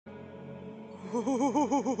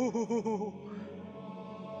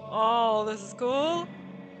Oh, this is cool.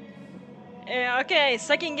 Okay,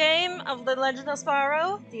 second game of The Legend of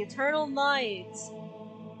Spyro, The Eternal Night.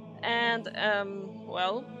 And,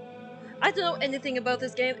 well, I don't know anything about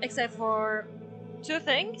this game except for two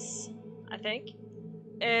things, I think.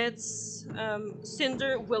 It's,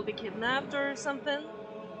 Cinder will be kidnapped or something.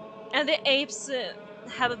 And the apes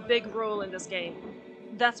have a big role in this game.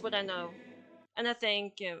 That's what I know. And I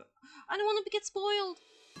think, I don't want to get spoiled.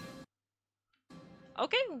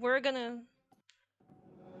 Okay, we're gonna...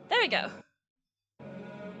 There we go.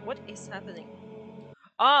 What is happening?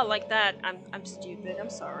 Ah, like that. I'm stupid. I'm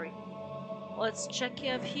sorry. Let's check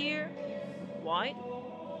up here. Wide.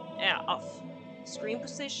 Yeah, off. Screen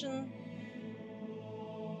position.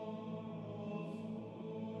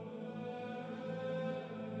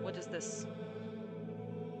 What is this?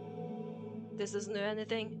 This doesn't do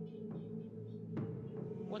anything.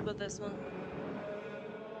 What about this one?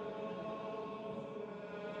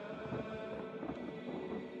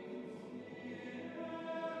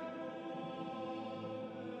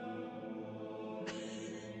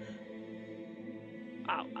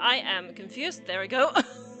 Oh, I am confused. There we go.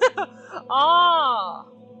 Ah,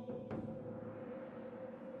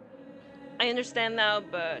 I understand now,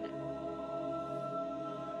 but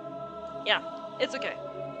yeah, it's okay.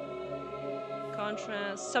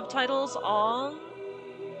 Contrast subtitles on.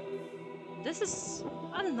 This is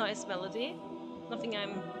a nice melody. Nothing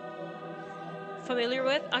I'm familiar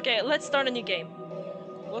with. Okay, let's start a new game.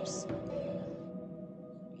 Whoops.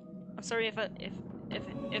 I'm sorry if if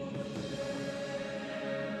if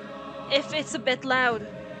if it's a bit loud.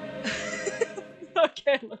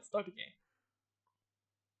 Okay, let's start again.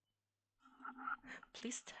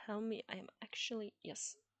 Please tell me I am actually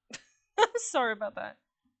yes. I'm sorry about that.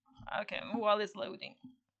 Okay, while it's loading.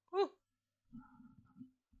 Whew.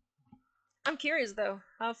 I'm curious though.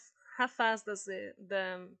 How fast does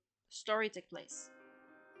the story take place?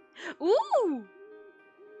 Ooh!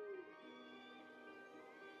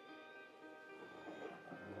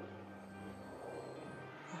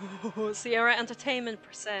 Sierra Entertainment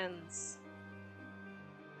presents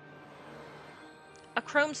a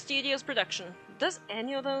Chrome Studios production. Does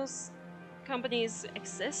any of those companies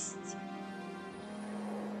exist?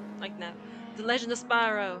 Like now, The Legend of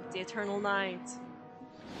Spyro, The Eternal Night.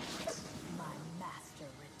 My master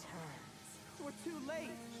returns. We're too late.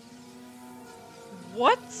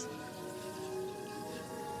 What?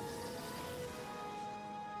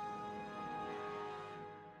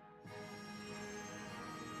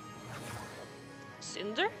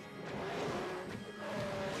 Cinder?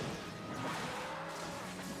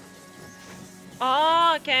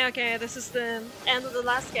 Oh, okay, okay. This is the end of the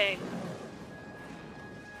last game.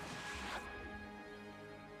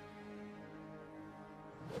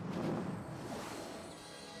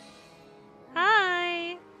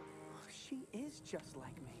 Hi! She is just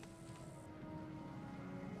like me.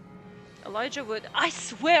 Elijah Wood. I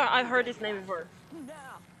swear I've heard his name before. No,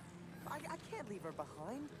 I can't leave her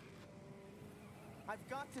behind. I've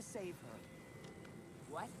got to save her.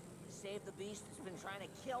 What? Save the beast that's been trying to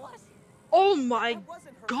kill us? Oh my That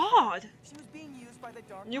wasn't her god! fault. She was being used by the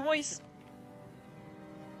dark. New voice.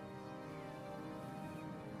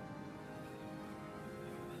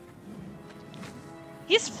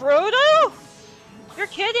 He's Frodo? You're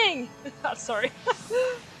kidding! I'm sorry.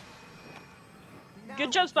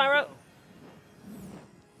 Good job, Spyro.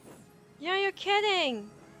 Yeah, you're kidding.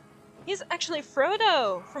 He's actually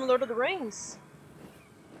Frodo from Lord of the Rings.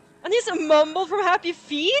 And he's a Mumble from Happy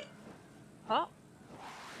Feet? Huh?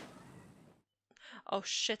 Oh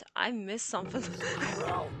shit, I missed something.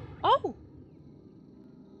 Oh!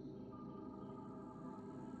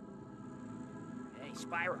 Hey,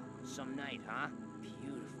 Spyro. Some night, huh?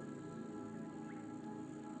 Beautiful.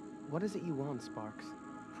 What is it you want, Sparks?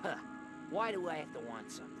 Huh. Why do I have to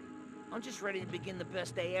want something? I'm just ready to begin the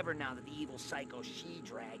best day ever now that the evil psycho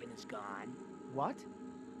she-dragon is gone. What?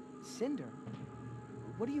 Cinder?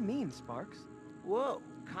 What do you mean, Sparks? Whoa,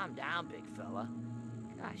 calm down, big fella.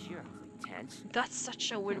 Gosh, you're awfully tense. That's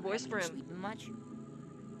such a weird voice for him. Sleeping much?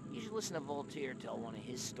 You should listen to Voltaire tell one of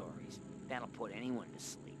his stories. That'll put anyone to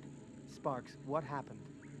sleep. Sparks, what happened?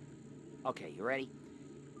 Okay, you ready?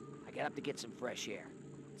 I got up to get some fresh air.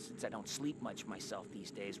 Since I don't sleep much myself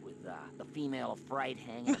these days with the female of fright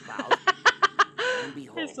hanging about. And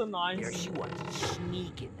behold, He's so nice. there she was,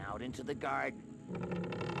 sneaking out into the garden.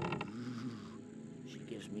 She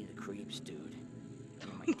gives me the creeps, dude.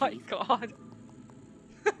 Oh my god.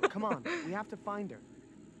 Come on, we have to find her.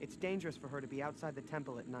 It's dangerous for her to be outside the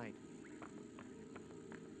temple at night.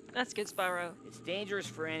 That's good, Spyro. It's dangerous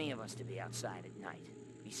for any of us to be outside at night.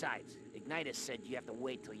 Besides, Ignitus said you have to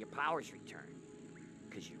wait till your powers return.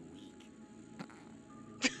 Because you're weak.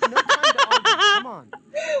 No time to argue. Come on.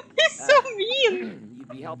 He's so mean! You'd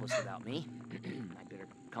be helpless without me. I better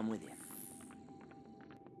come with you.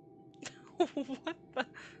 What the?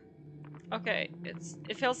 Okay,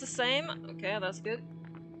 it feels the same. Okay, that's good.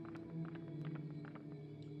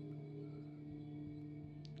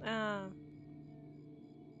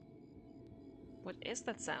 What is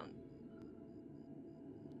that sound?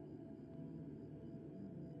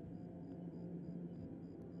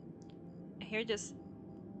 I hear this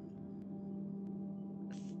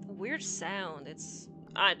weird sound.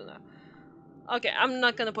 I don't know. Okay, I'm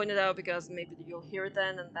not gonna point it out because maybe you'll hear it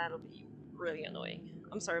then and that'll be really annoying.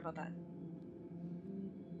 I'm sorry about that.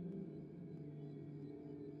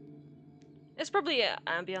 It's probably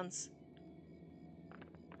ambience.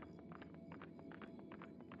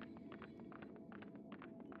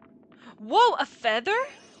 Whoa, a feather?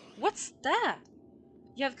 What's that?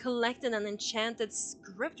 You have collected an enchanted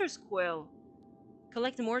scripter's quill.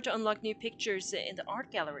 Collect more to unlock new pictures in the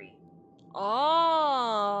art gallery.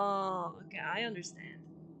 Oh, okay, I understand.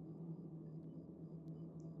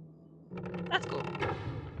 That's cool.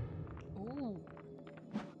 Ooh.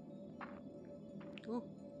 Ooh.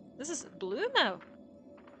 This is blue now.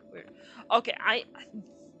 Weird. Okay,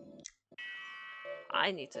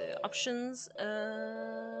 I need to options.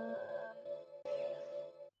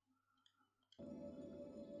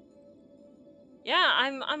 Yeah,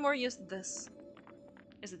 I'm more used to this.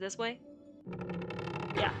 Is it this way?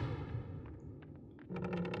 Yeah.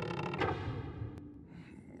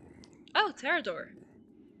 Oh, Terrador.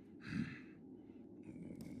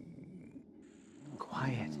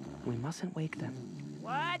 Quiet. We mustn't wake them.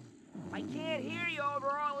 What? I can't hear you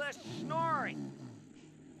over all this snoring.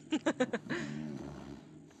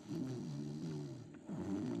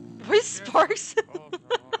 Where's Sparks?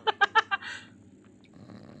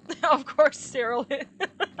 Of course, Cyril.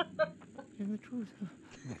 In the truth.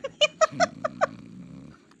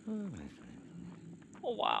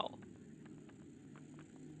 Oh, wow.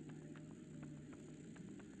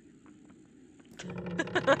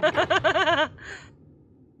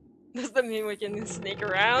 Does that mean we can sneak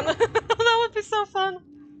around? That would be so fun.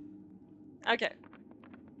 Okay.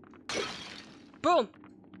 Boom!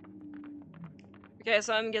 Okay,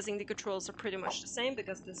 so I'm guessing the controls are pretty much the same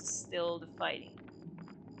because this is still the fighting.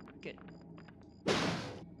 Good.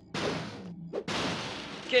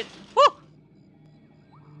 Good. Woo!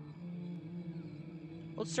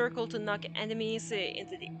 Hold circle to knock enemies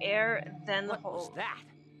into the air, and then What was hold that?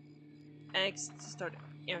 X to start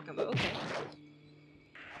air combo. Okay.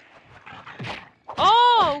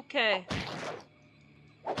 Oh, okay.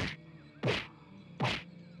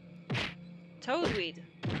 Toadweed.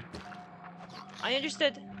 I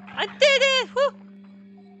understood. I did it! Woo!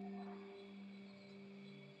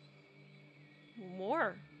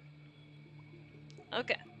 More.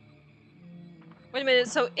 Okay. Wait a minute,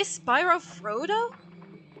 so is Spyro Frodo?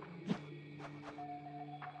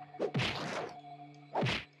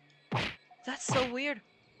 That's so weird.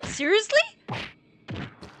 Seriously?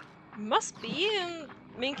 Must be.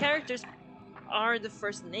 Main characters are the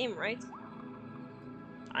first name, right?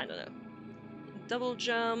 I don't know. Double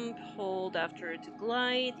jump, hold after to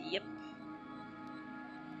glide. Yep.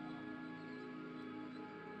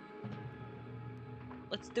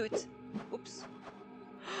 Let's do it. Oops.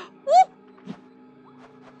 Woo!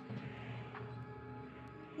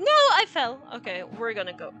 No, I fell. Okay, we're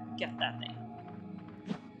gonna go get that thing.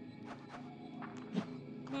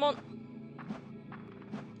 Come on.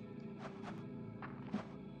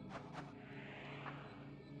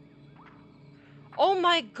 Oh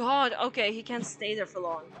my god. Okay, he can't stay there for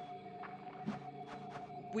long.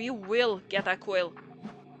 We will get that quill.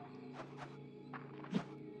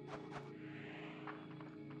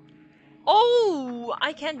 Oh,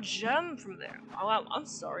 I can't jump from there. Oh, I'm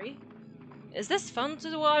sorry. Is this fun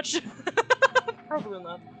to watch? Probably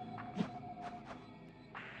not.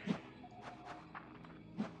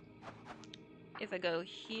 If I go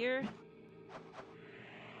here.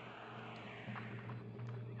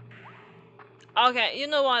 Okay, you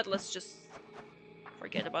know what? Let's just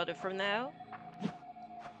forget about it for now.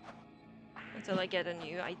 Until I get a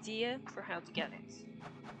new idea for how to get it.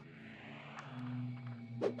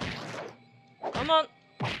 Come on!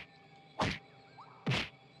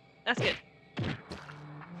 That's good.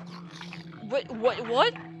 Wait,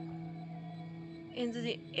 what? Into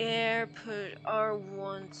the air, put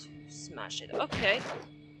R1 to smash it. Okay.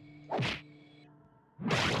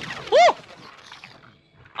 Woo!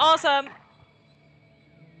 Awesome!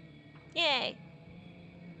 Yay!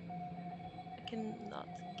 I cannot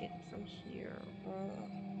get it from here.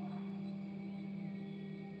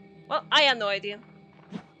 Well, I have no idea.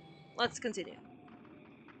 Let's continue.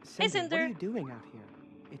 Hey, Cinder, what are Cinder. you doing out here?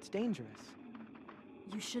 It's dangerous.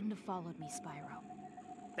 You shouldn't have followed me, Spyro.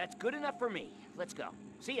 That's good enough for me. Let's go.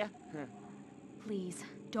 See ya. Please,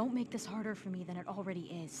 don't make this harder for me than it already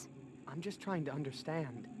is. I'm just trying to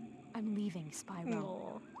understand. I'm leaving, Spyro.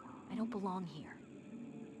 Aw. I don't belong here.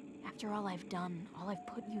 After all I've done, all I've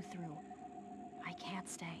put you through, I can't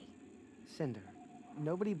stay. Cinder,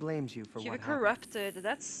 nobody blames you for You were what happened. corrupted.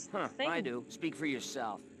 That's the thing. I do. Speak for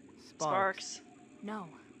yourself. Sparks. No,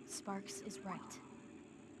 Sparks is right.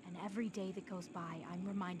 And every day that goes by, I'm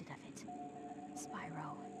reminded of it.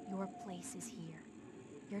 Spyro, your place is here.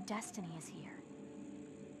 Your destiny is here.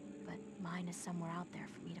 But mine is somewhere out there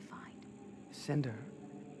for me to find. Cinder,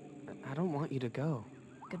 I don't want you to go.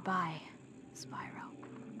 Goodbye, Spyro.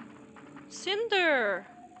 Cinder.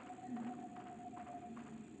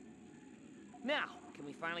 Now, can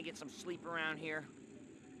we finally get some sleep around here?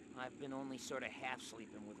 I've been only sort of half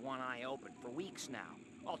sleeping with one eye open for weeks now.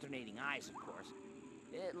 Alternating eyes, of course.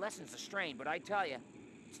 It lessens the strain, but I tell you,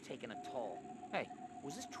 it's taken a toll. Hey,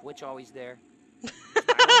 was this twitch always there?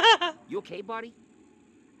 Spyro, you okay, buddy?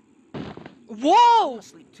 I Whoa! want to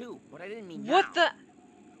sleep too, but I didn't mean What now.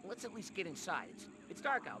 the? Let's at least get inside. It's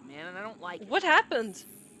dark out, man, and I don't like it. What happened?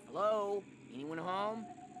 Hello? Anyone home?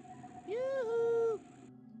 Yoo-hoo!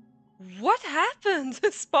 What happened?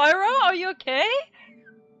 Spyro, are you okay?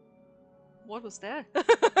 What was that?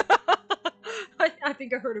 I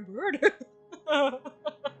think I heard a bird. I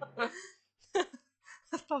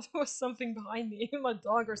thought there was something behind me, my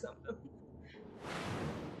dog or something.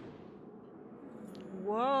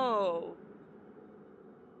 Whoa.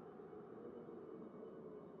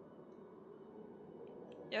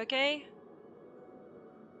 You okay?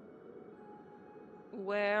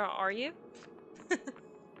 Where are you?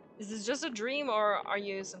 Is this just a dream, or are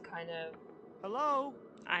you some kind of, Hello?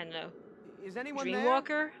 I don't know, Is anyone there?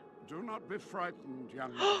 dreamwalker? Do not be frightened,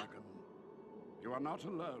 young dragon. You are not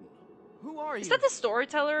alone. Who are you? Is that the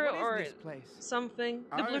storyteller What or is this place? something?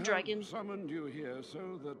 The I blue have dragon. summoned you here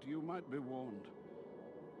so that you might be warned.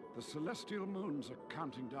 The celestial moons are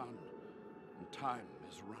counting down, and time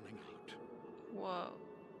is running out. Whoa.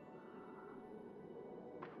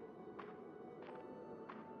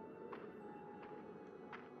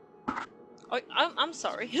 Oh, I'm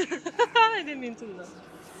sorry. I didn't mean to do that.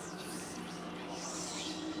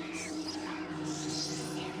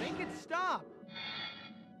 Make it stop!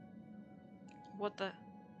 What the?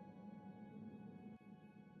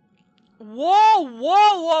 Whoa,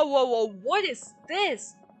 whoa, whoa, whoa, whoa! What is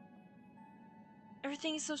this?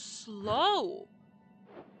 Everything is so slow.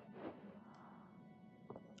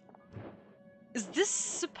 Is this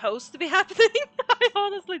supposed to be happening? I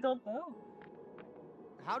honestly don't know.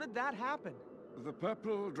 How did that happen? The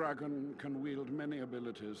purple dragon can wield many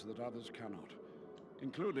abilities that others cannot,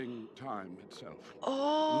 including time itself.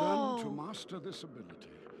 Oh. Learn to master this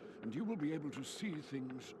ability, and you will be able to see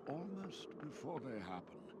things almost before they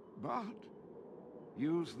happen. But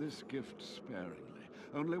use this gift sparingly,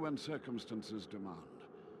 only when circumstances demand.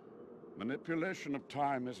 Manipulation of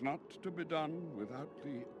time is not to be done without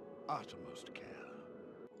the uttermost care.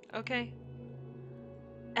 Okay.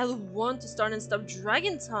 L1 to start and stop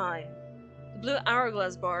dragon time. The blue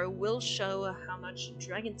hourglass bar will show how much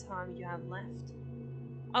dragon time you have left.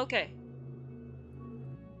 Okay.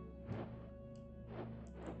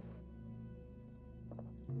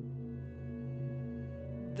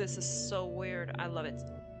 This is so weird. I love it.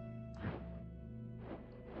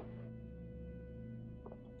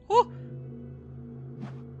 Whew!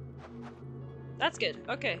 That's good.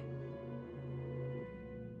 Okay.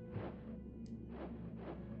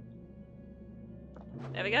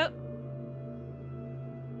 There we go.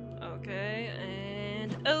 Okay,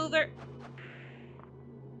 and over.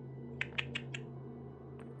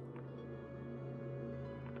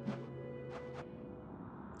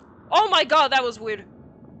 Oh my god, that was weird.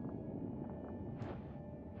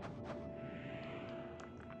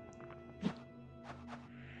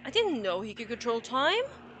 I didn't know he could control time.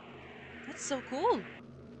 That's so cool.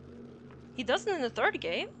 He doesn't in the third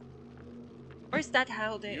game. Or is that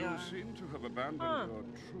how they You are? seem to have abandoned Huh. your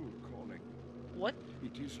true calling. What?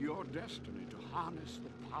 It is your destiny to harness the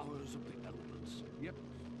powers of the elements. Yet,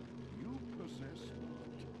 you possess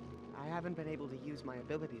not. I haven't been able to use my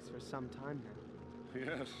abilities for some time now.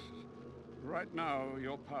 Yes. Right now,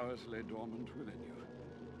 your powers lay dormant within you.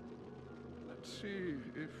 Let's see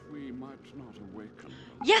if we might not awaken.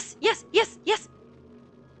 Yes! Yes! Yes! Yes!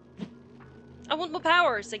 I want more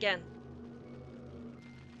powers again.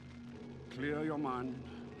 Clear your mind,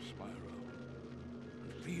 Spyro,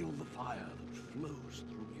 and feel the fire that flows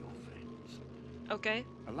through your veins. Okay.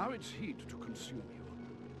 Allow its heat to consume you,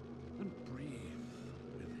 and breathe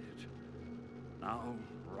with it. Now,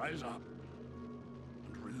 rise up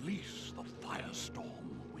and release the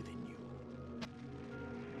firestorm within you.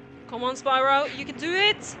 Come on, Spyro, you can do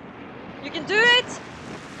it! You can do it!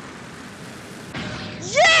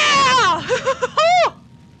 Yeah!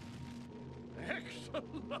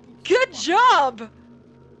 Excellent! Good job!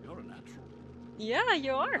 You're a natural. Yeah,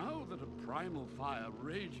 you are. Now that a primal fire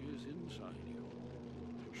rages inside you,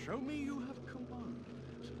 show me you have command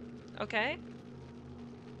of it. Okay.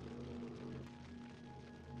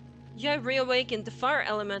 You have reawakened the fire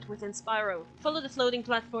element within Spyro. Follow the floating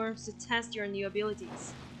platforms to test your new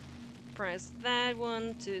abilities. Press that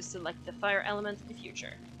one to select the fire element in the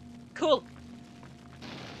future. Cool!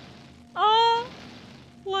 Oh,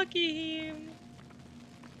 lucky him!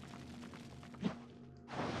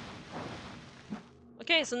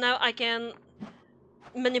 Okay, so now I can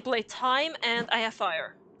manipulate time and I have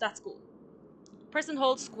fire. That's cool. Press and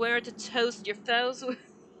hold square to toast your foes with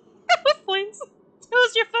flames.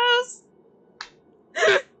 Toast your foes!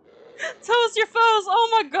 Toast your foes! Oh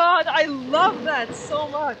my god, I love that so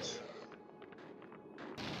much!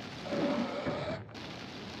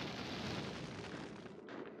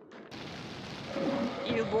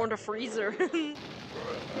 Evilborn the Freezer.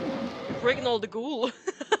 Rignall the Ghoul.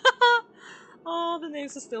 Oh, the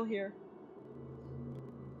names are still here.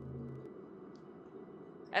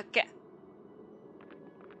 Okay.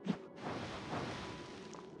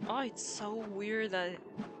 Oh, it's so weird that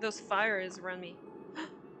those fires around me.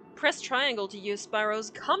 Press triangle to use Spyro's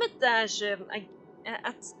Comet Dash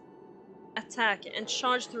attack and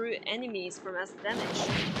charge through enemies for mass damage.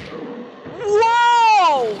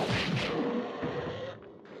 Whoa!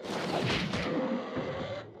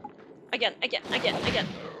 Again.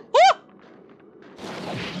 Woo!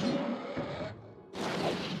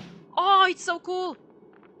 Oh, it's so cool!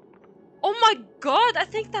 Oh my god, I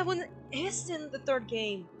think that one is in the third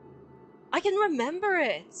game. I can remember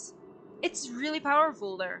it. It's really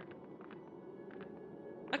powerful there.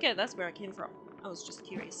 Okay, that's where I came from. I was just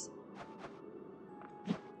curious.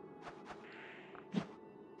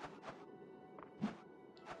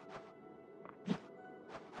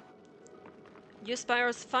 Use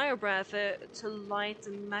Spyro's fire breath to light the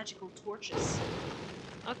magical torches.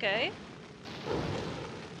 Okay.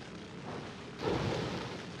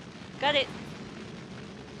 Got it.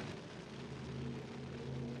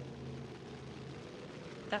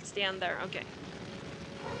 That's the end there, okay.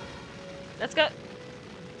 Let's go!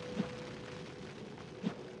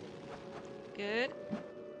 Good.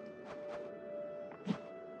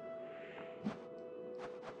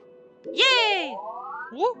 Yay!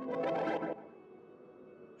 Woo!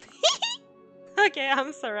 Okay,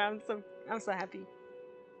 I'm sorry, I'm so happy.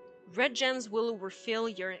 Red gems will refill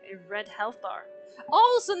your red health bar.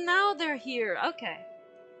 Oh, so now they're here, okay.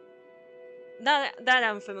 That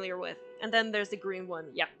I'm familiar with. And then there's the green one,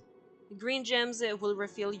 yep. The green gems will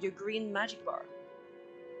refill your green magic bar.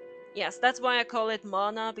 Yes, that's why I call it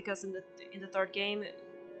mana, because in the third game,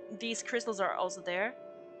 these crystals are also there.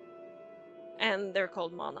 And they're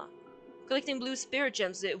called mana. Collecting blue spirit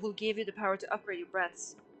gems will give you the power to upgrade your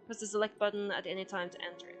breaths. Press the select button at any time to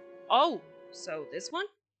enter it. Oh, so this one?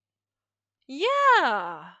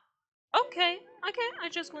 Yeah! Okay, I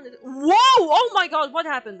just wanted to— Whoa! Oh my god, what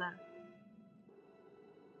happened then?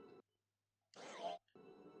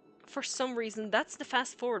 For some reason, that's the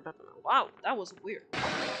fast forward button. Wow, that was weird.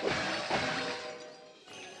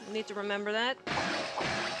 Need to remember that.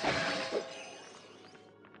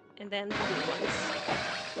 And then the blue ones.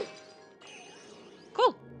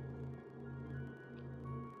 Cool!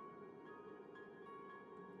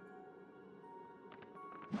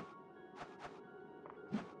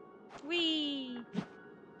 Wee!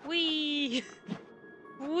 Wee!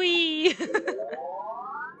 Wee!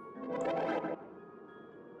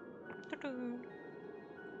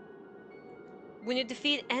 When you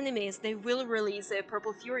defeat enemies, they will release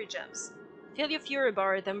purple fury gems. Fill your fury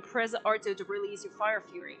bar, then press R2 to release your fire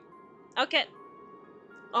fury. Okay,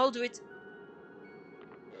 I'll do it.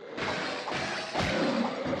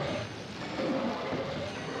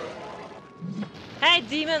 Hey,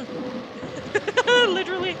 demon!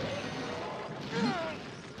 Literally.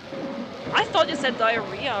 I thought you said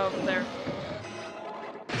diarrhea over there.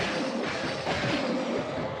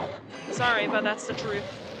 Sorry, but that's the truth.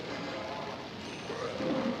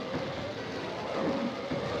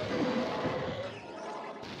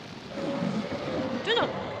 Do not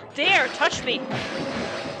dare touch me!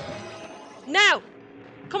 Now!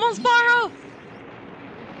 Come on, Spyro!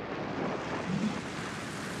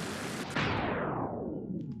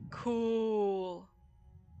 Cool.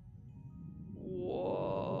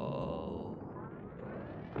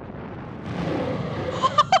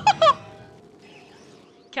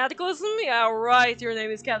 Cataclysm? Yeah, right, your name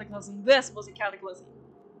is Cataclysm. This was a cataclysm.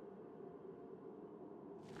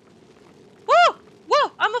 Whoa!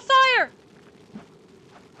 Whoa! I'm on fire!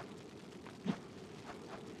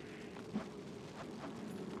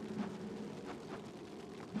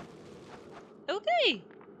 Okay.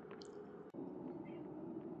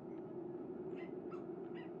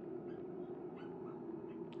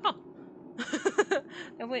 Huh.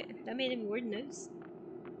 Oh, wait, that made a weird noise.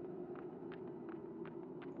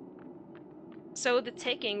 So the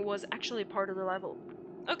taking was actually part of the level.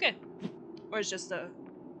 Okay. Or it's just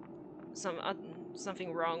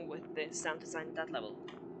something wrong with the sound design in that level.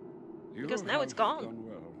 You Because now it's have gone. done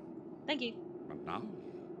well. Thank you. And now,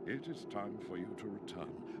 it is time for you to return.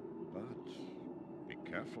 But be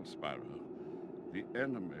careful, Spyro. The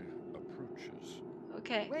enemy approaches.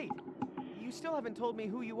 Okay. Wait, you still haven't told me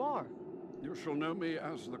who you are. You shall know me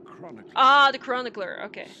as the Chronicler. Ah, the Chronicler.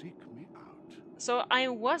 Okay. Seek me out. So I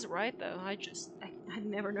was right though. I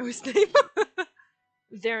never know his name.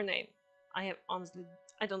 Their name. I have honestly,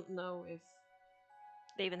 I don't know if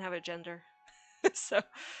they even have a gender. So,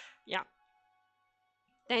 yeah.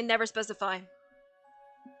 They never specify.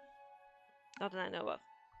 Not that I know of.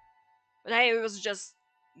 But hey,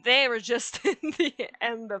 they were just in the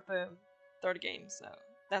end of the third game, so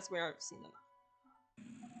that's where I've seen them.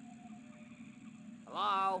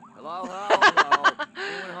 Hello? Hello, hello, hello.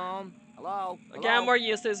 Anyone home? Hello? Okay, I'm Hello? more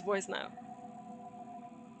used to his voice now.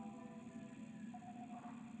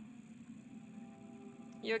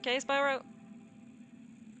 You okay, Spyro?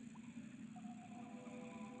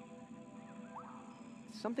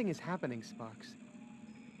 Something is happening, Sparks.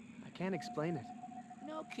 I can't explain it.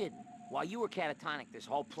 No kidding. While you were catatonic, this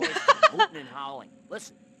whole place was hooting and howling.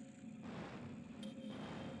 Listen.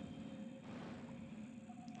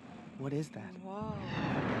 What is that? Whoa.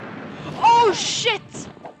 Oh shit!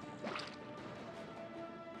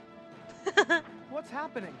 What's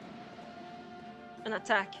happening? An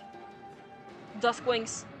attack. Dusk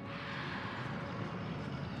wings.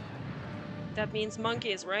 That means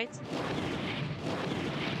monkeys, right?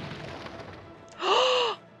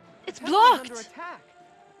 It's Tesla is under blocked! attack.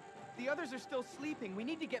 The others are still sleeping. We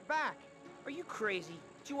need to get back. Are you crazy?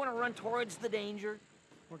 Do you want to run towards the danger?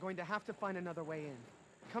 We're going to have to find another way in.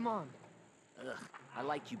 Come on. Ugh, I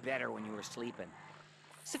liked you better when you were sleeping.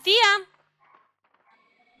 Sophia!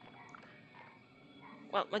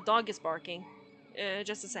 Well, my dog is barking.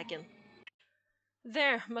 Just a second.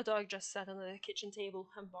 There, my dog just sat on the kitchen table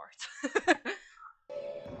and barked.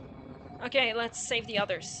 Okay, let's save the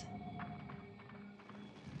others.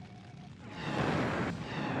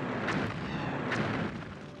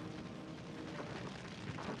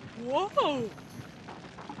 Whoa!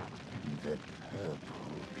 The purple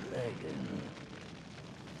dragon.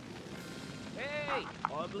 Hey,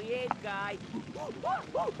 ugly ape guy. Wow!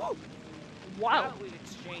 Well, we've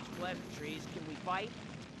exchanged pleasantries. Can we fight?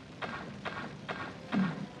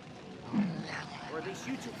 Or at least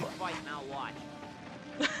you two can fight and I'll watch.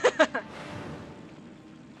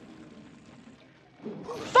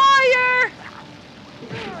 Fire!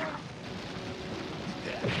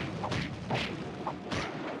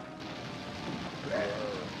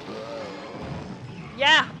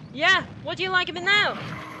 Yeah, yeah. What do you like of it now?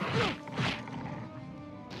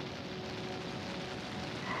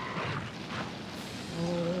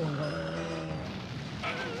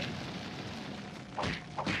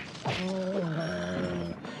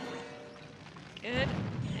 Good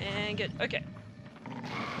and good. Okay.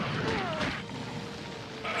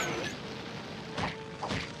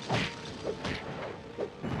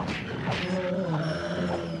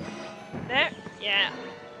 There. Yeah.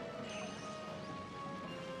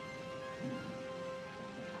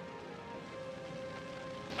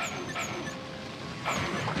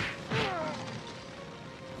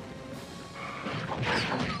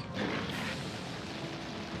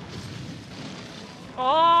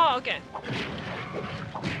 Oh, okay.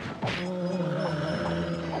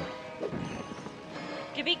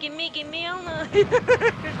 Give me all night.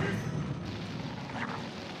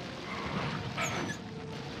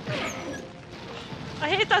 I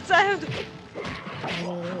hate that sound.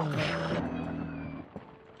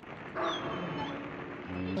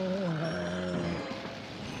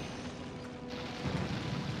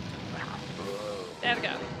 There we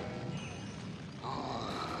go.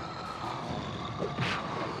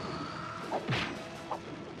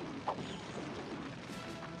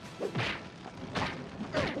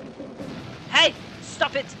 Hey,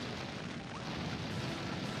 stop it.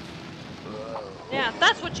 Yeah,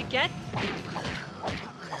 that's what you get.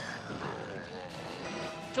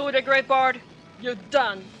 To the great bard, you're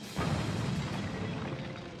done.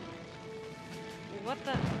 What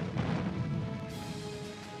the?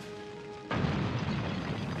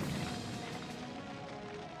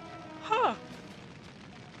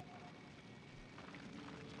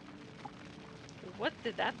 What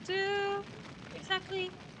did that do?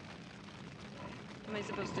 Exactly? Am I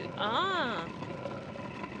supposed to... Ah!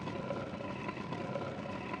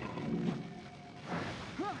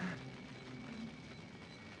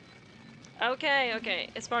 Okay, okay.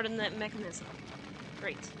 It's part of the mechanism.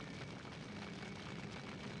 Great.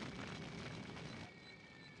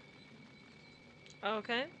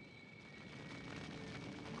 Okay.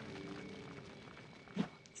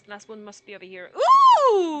 This last one must be over here.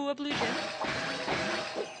 Ooh! A blue gem.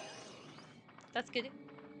 That's good.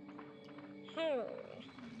 Hmm.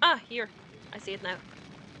 Ah, here. I see it now.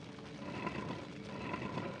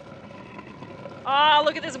 Ah,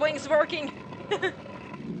 look at his wings working!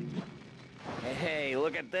 Hey,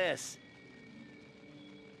 look at this.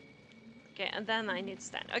 Okay, and then I need to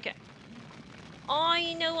stand. Okay.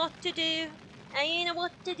 I know what to do. I know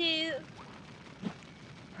what to do.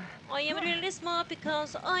 I am really smart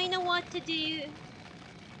because I know what to do.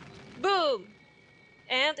 Boom!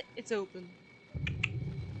 And it's open.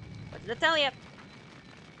 What did I tell you?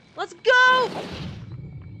 Let's go!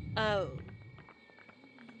 Oh.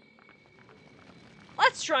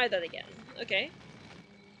 Let's try that again. Okay.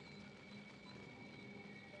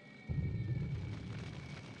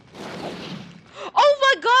 Oh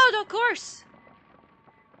my god, of course!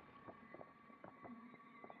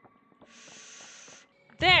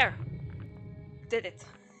 There! Did it.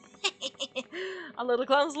 A little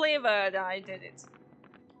clumsily, but I did it.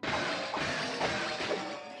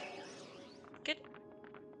 Good.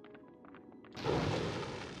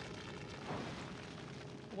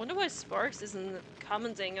 I wonder why Sparks isn't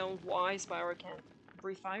commenting on why Spyro can't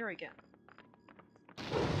refire again.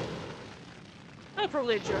 I'll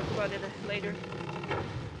probably joke about it later.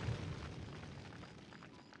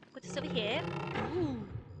 What is over here? Ooh.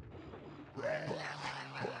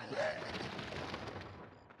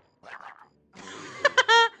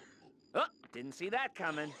 Oh, didn't see that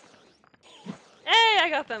coming. Hey, I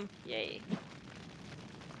got them! Yay.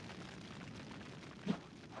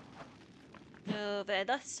 Over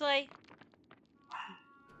this way.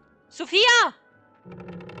 Sophia!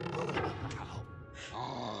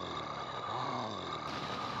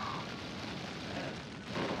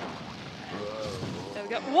 There we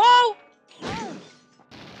go. Whoa!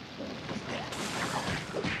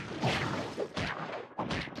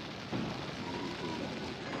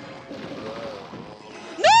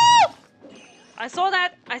 No! I saw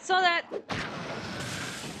that! I saw that!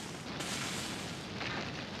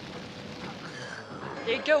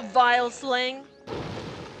 There you go, vile sling.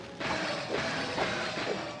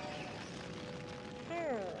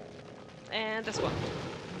 And this one.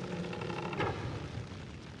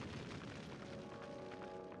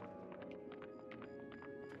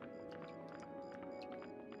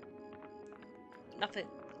 Nothing.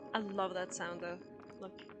 I love that sound though.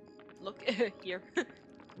 Look. Look here.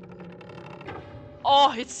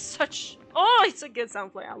 Oh, it's such... Oh, it's a good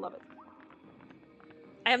sound play. I love it.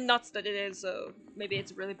 I have not studied it, so maybe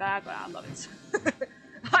it's really bad, but I love it.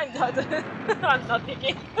 I'm not... I'm not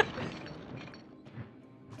thinking.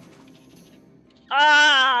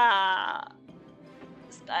 Ah!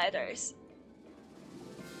 Spiders.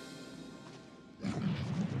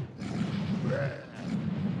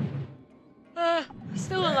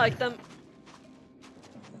 Still don't like them.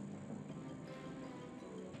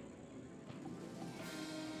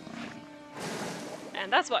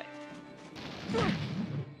 And that's why.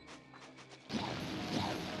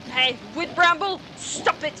 Hey, with Bramble,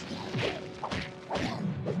 stop it!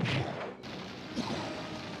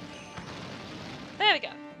 There we go.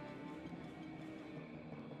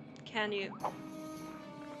 Can you?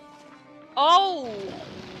 Oh!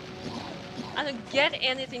 I don't get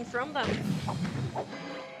anything from them.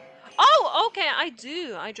 Oh, okay, I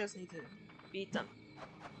do. I just need to beat them.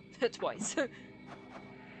 Twice.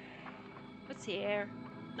 What's here?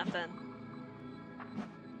 Nothing.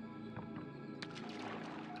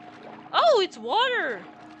 Oh, it's water!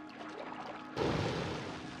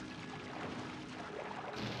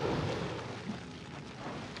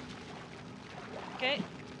 Okay,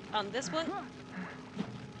 on this one.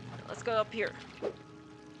 Let's go up here.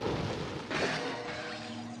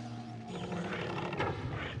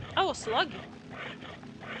 Oh, a slug!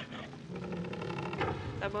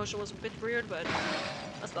 That motion was a bit weird, but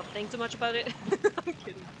let's not think too much about it. I'm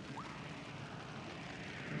kidding.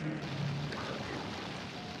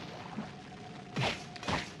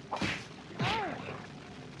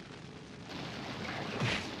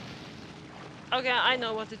 Okay, I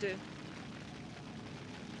know what to do.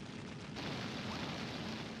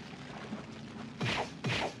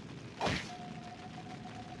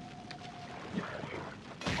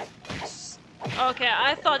 Okay,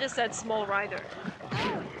 I thought it said small rider.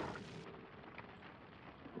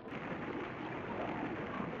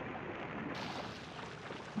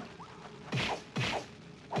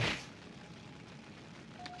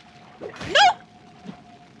 No!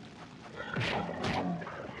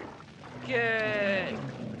 Good.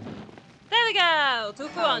 There we go! 2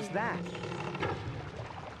 for 1. How's that?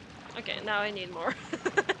 Okay, now I need more.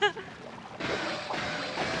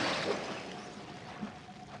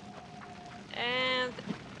 And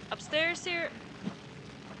upstairs here.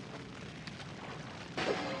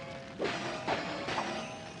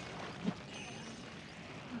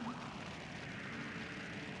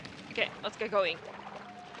 Okay, let's get going.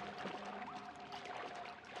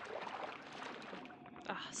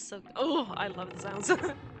 Ah, so oh, I love the sounds.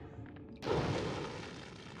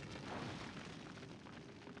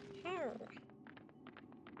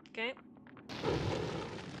 Okay.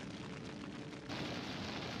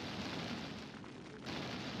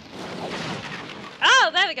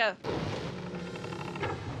 Oh, there we go.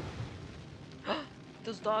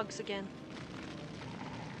 Those dogs again.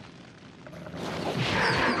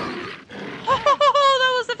 Oh,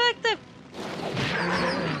 that was effective.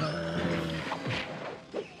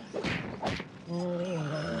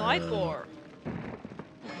 Night 4.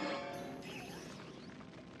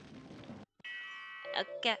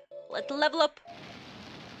 Okay, let's level up.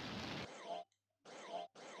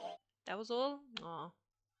 That was all? Aw.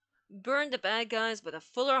 Burn the bad guys with a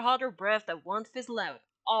fuller, hotter breath that won't fizzle out.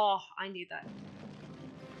 Oh, I need that.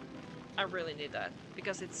 I really need that.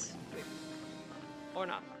 Because it's weird. Or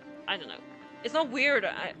not. I don't know. It's not weird.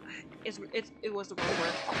 It was the wrong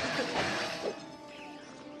word.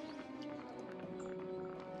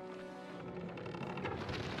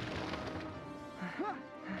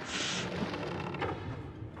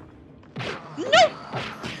 No!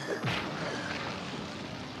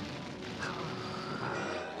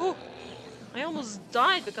 Oh, I almost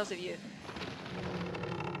died because of you.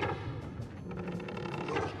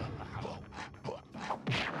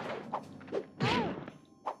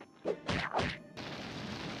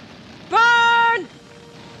 Burn!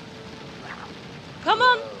 Come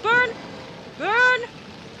on, burn! Burn!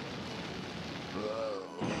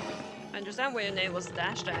 I understand why your name was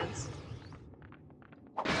Dash Dance.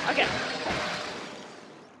 Okay.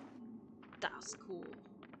 That was cool.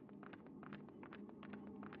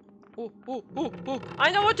 Oh, oh, oh, oh.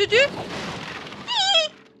 I know what to do!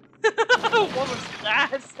 What was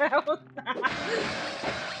that sound?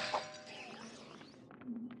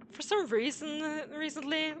 For some reason,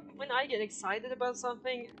 recently, when I get excited about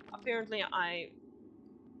something, apparently I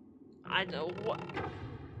don't know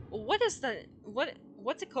what is that?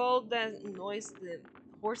 What's it called? That noise the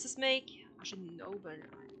horses make? I should know, but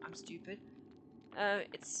I'm stupid.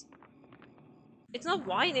 It's not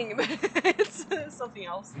whining, but it's something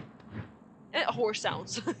else. Horse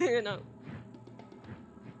sounds, you know.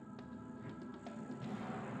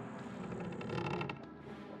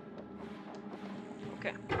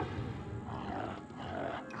 Okay.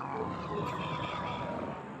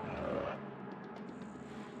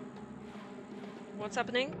 What's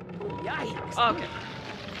happening? Yikes! Oh, okay.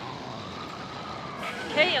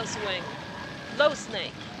 Chaos Wing. Low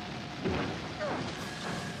Snake.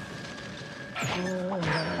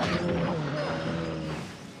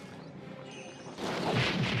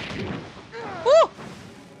 Woo!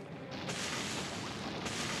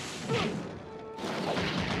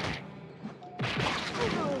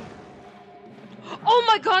 Oh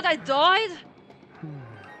my god, I died?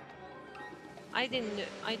 I didn't know.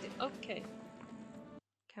 Okay.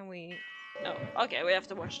 Can we... No. Okay, we have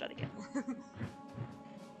to watch that again.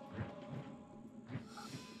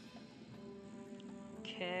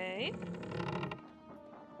 Okay.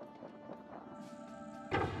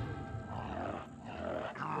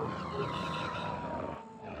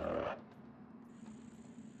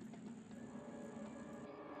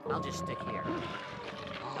 I'll just stick here.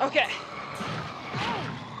 Okay.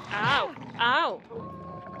 Ow. Ow.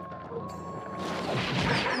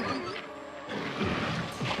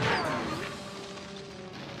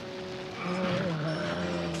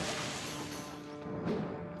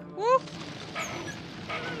 Woo.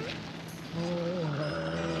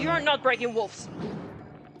 You are not breaking wolves.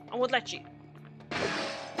 I won't let you.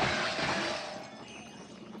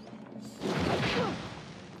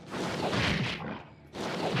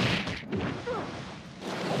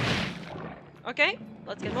 Okay,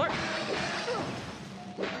 let's get more.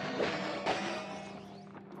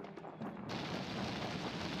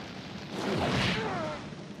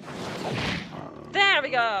 There we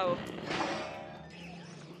go!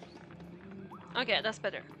 Okay, that's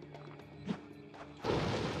better.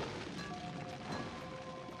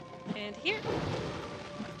 And here.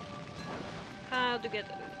 How to get...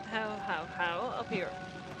 How? Up here.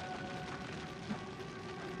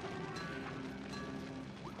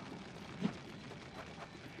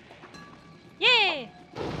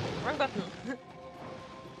 Wrong button.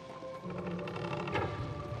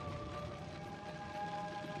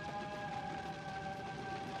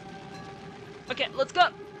 Okay, let's go!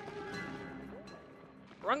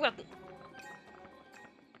 Wrong button.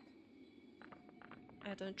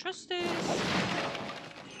 I don't trust this.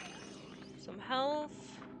 Some health.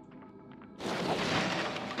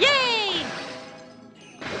 Yay!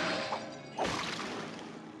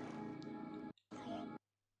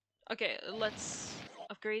 Okay, let's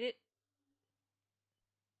upgrade it.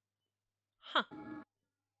 Huh.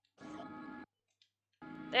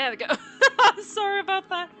 There we go. I'm sorry about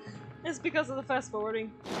that. It's because of the fast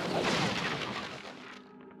forwarding.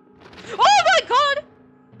 Oh my god!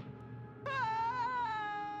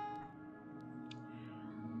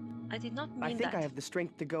 I did not mean I think that. I have the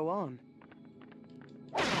strength to go on.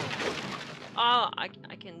 Ah, I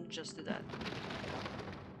can just do that.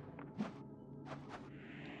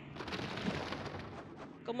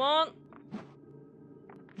 Come on!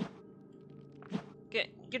 Okay,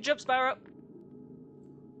 good job, Spyro.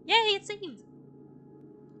 Yay, it's saved!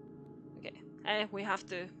 Okay, we have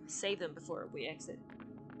to save them before we exit.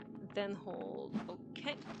 Then hold.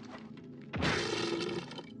 Okay.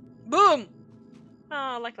 Boom!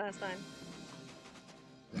 Ah, like last time.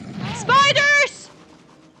 Spiders!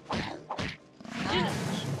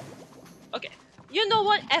 Okay. You know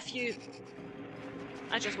what? F you.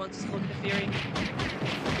 I just want to smoke the fury.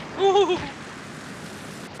 Ooh.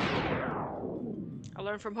 I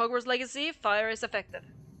learned from Hogwarts Legacy, fire is effective.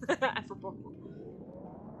 For Pokemon.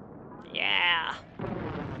 Yeah.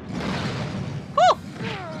 Woo!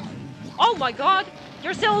 Oh my god!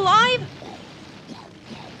 You're still alive?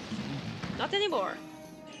 Not anymore.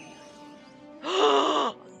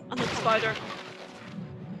 Another spider.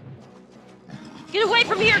 Get away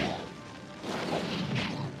from here!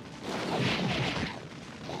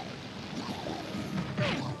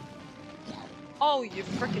 Oh, you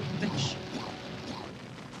freaking bitch.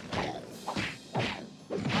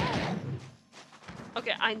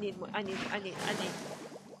 Okay, I need more. I need.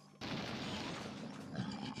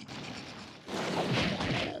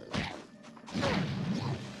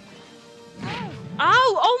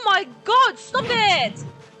 Ow! Oh my god! Stop it!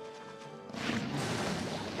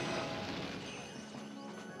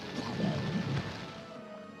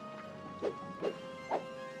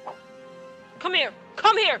 Come here!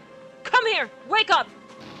 Come here! Come here! Wake up!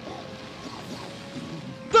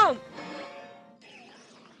 Boom!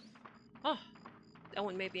 Oh, that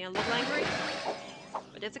one made me a little angry,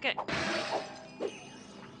 but it's okay.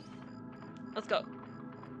 Let's go.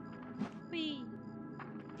 Whee!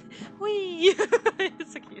 Whee!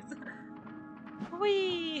 It's so cute.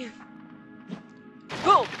 Whee!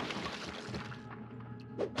 Boom!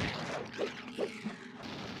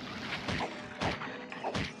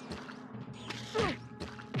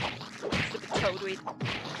 Stupid toadweed.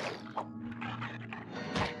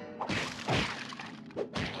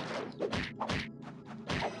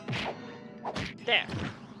 There.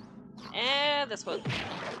 And this one.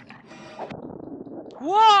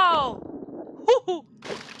 Whoa! Woo-hoo!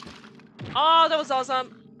 Oh, that was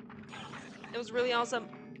awesome. It was really awesome.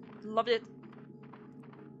 Loved it.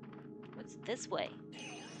 What's this way?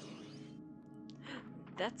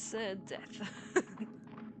 That's death.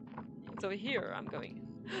 It's over here. I'm going.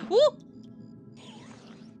 Woo!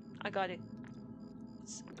 I got it.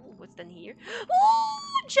 What's done here?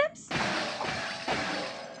 Ooh, gems!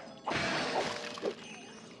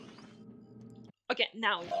 Okay,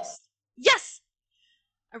 now yes!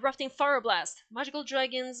 Erupting fire blast. Magical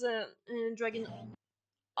dragons. Dragon.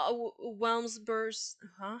 Whelms burst.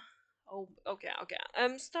 Huh? Oh, okay.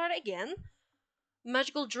 Start again.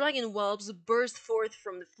 Magical dragon whelps burst forth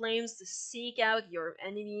from the flames to seek out your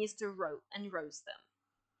enemies to roast them.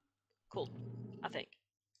 Cool. I think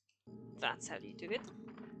that's how you do it.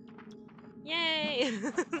 Yay!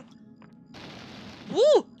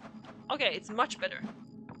 Woo! Okay, it's much better.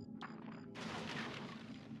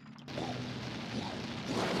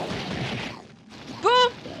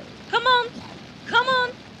 Boom! Come on! Come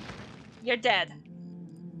on! You're dead.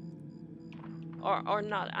 Or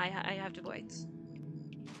not. I have to wait.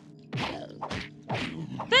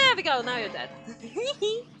 There we go! Now you're dead.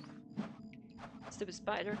 Stupid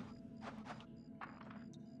spider.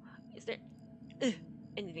 Is there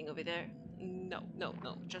anything over there? No.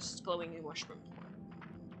 Just glowing mushroom.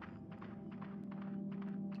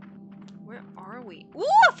 Where are we? Ooh,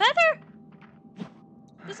 a feather!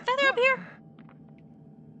 There's a feather up here!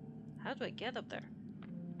 How do I get up there?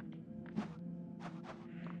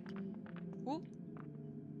 Ooh.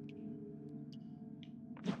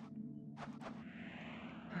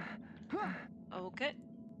 Okay.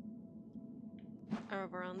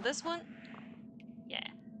 Over on this one. Yeah.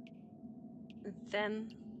 And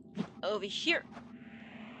then over here.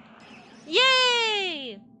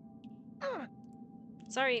 Yay!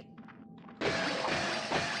 Sorry.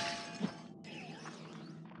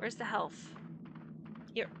 Where's the health?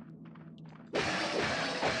 Here.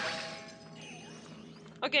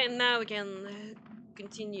 Okay, now we can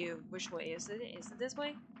continue. Which way is it? Is it this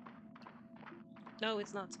way? No,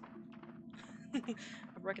 it's not. I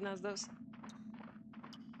recognize those.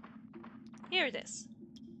 Here it is.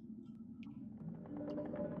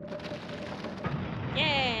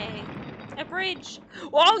 Yay! A bridge!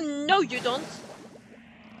 Oh, no you don't!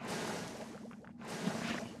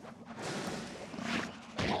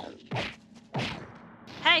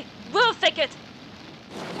 Hey! We'll fix it!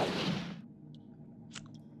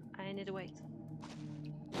 I need to wait.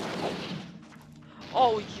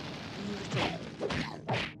 Oh, you little...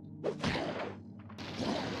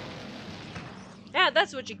 Yeah,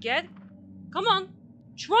 that's what you get. Come on!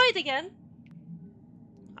 Try it again!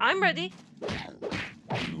 I'm ready.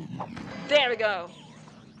 There we go.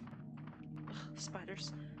 Ugh,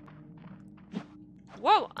 spiders.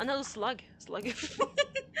 Whoa, another slug. Slug.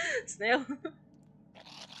 Snail.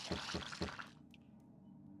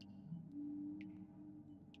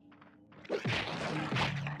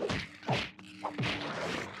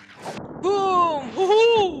 Boom!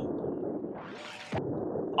 Woohoo!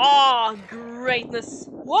 Ah, greatness.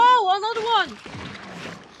 Whoa, another one!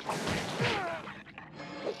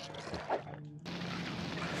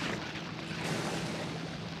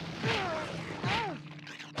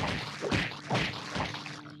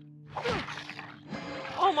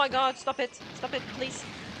 Oh my god, stop it, please.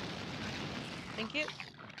 Thank you.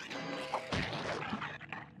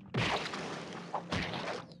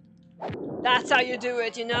 That's how you do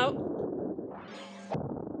it, you know?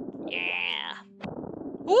 Yeah.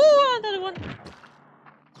 Ooh, another one.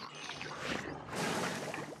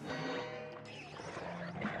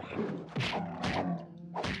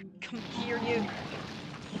 Come here, you.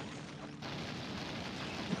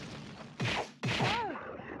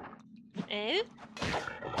 Eh?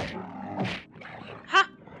 Ha!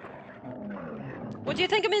 What do you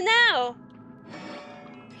think of me now?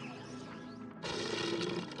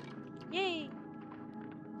 Yay!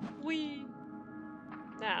 Wee!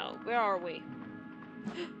 Now, where are we?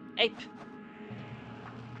 Ape!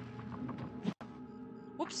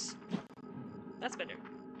 Whoops! That's better.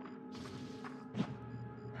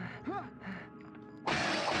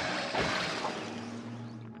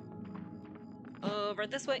 Over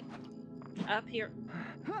this way. Up here.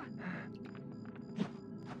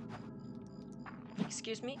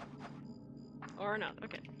 Excuse me? Or not,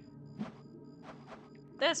 okay.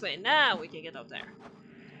 This way, now we can get up there.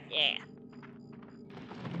 Yeah.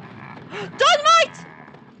 Dynamite!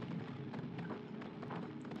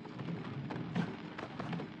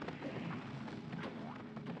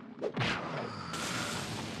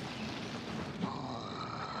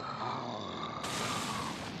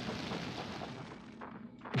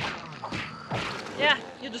 Yeah,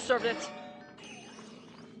 you deserved it.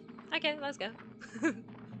 Okay, let's go.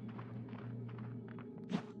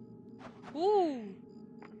 Ooh.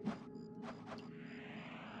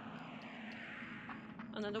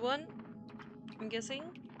 Another one? I'm guessing?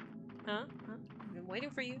 Huh? Huh? I've been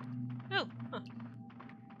waiting for you. Oh, huh.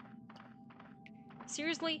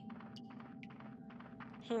 Seriously?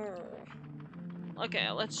 Okay,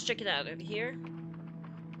 let's check it out over here.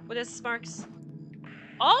 What is Sparks?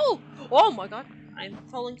 Oh! Oh my god! I'm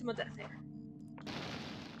falling to my death here.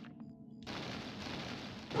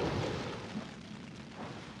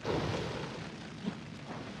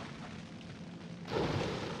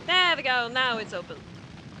 There we go, now it's open.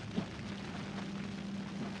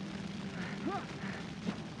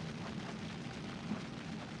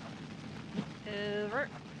 Over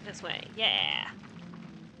this way, yeah.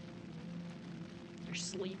 They're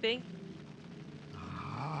sleeping.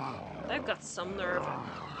 They've got some nerve.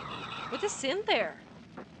 What is in there?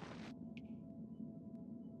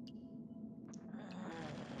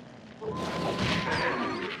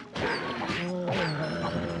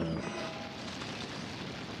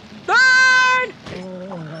 Burn!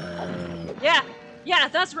 Yeah, yeah,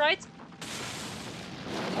 that's right.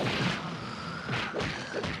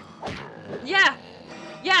 Yeah,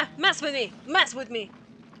 yeah, mess with me, mess with me.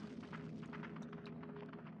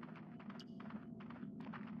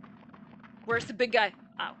 Where's the big guy?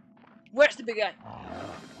 Ow. Where's the big guy?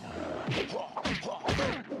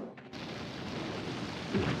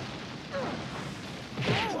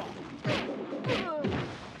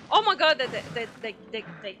 Oh my god,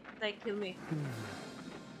 they kill me.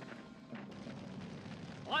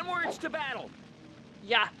 Onwards to battle!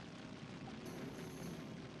 Yeah.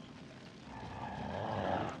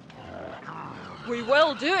 We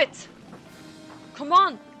will do it! Come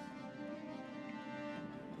on!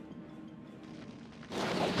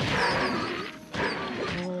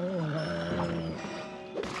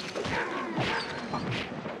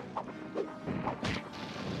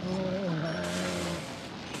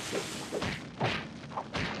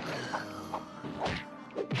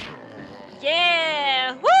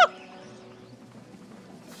 Yeah! Woo!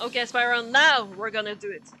 Okay, Spyro, now we're gonna do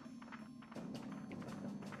it.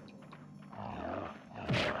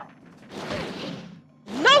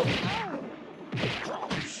 No!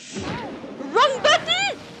 Wrong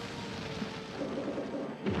button!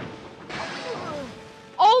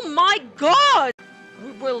 Oh my god!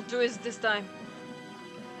 We will do it this time.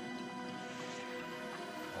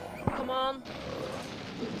 Come on.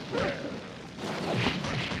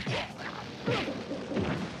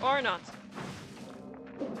 Or not.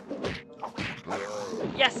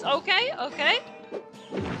 Yes, okay, okay.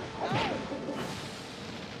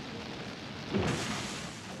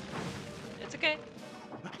 It's okay.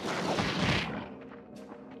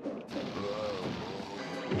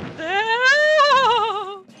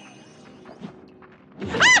 Ah!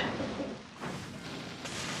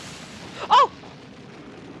 Oh!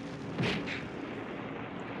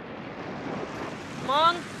 Come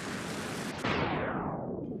on.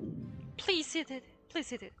 Please hit it. Please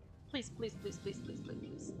hit it. Please, please, please, please, please, please,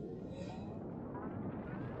 please.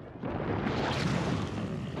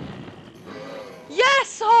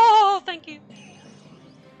 Yes! Oh, thank you.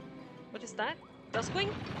 What is that?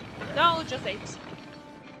 Duskwing? No, just apes.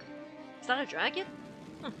 Is that a dragon?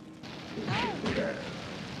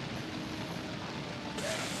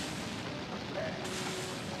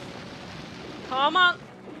 Come on!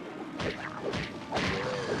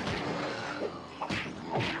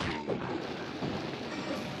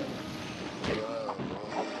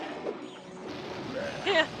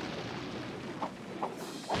 Here!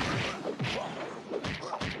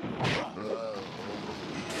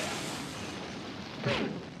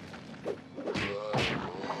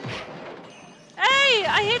 Hey!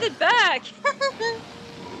 I hit it back!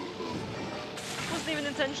 Wasn't even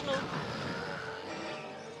intentional.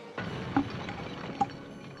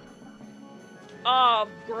 Oh,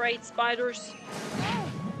 great spiders.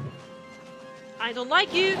 I don't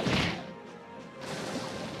like you!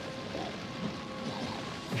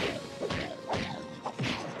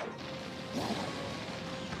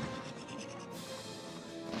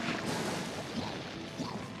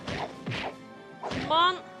 Come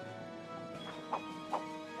on!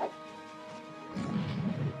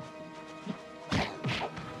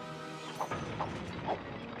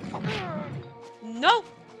 No!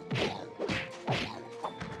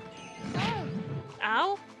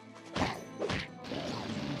 Ow!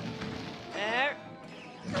 There.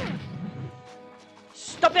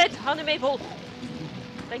 Stop it, Honey Maple!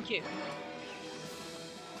 Thank you.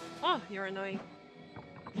 Oh, you're annoying.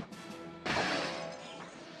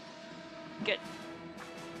 Good.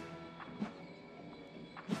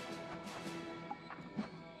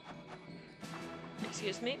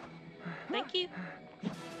 Excuse me. Thank you.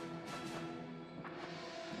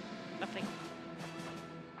 Nothing.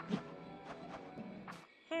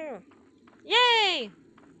 Yay!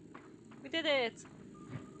 We did it!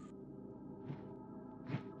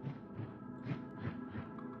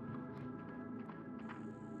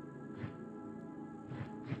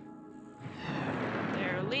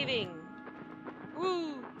 They're leaving.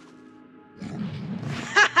 Woo!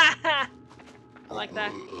 I like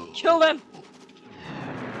that. Kill them!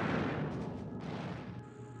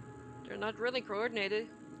 They're not really coordinated.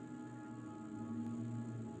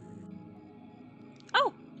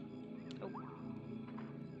 Oh! Oh.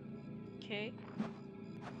 Okay.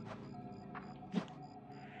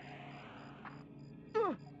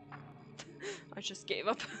 I just gave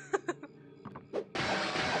up.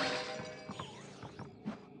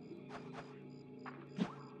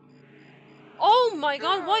 Oh my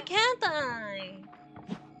god, why can't I?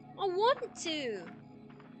 I want to.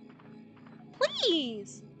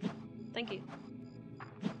 Please. Thank you.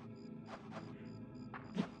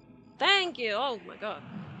 Thank you. Oh my god.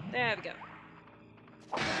 There we go.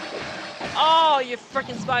 Oh, you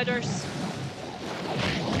freaking spiders.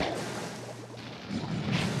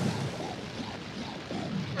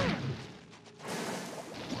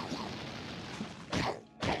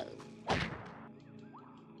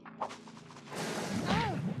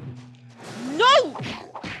 No!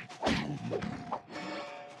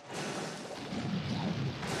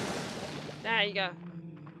 There you go.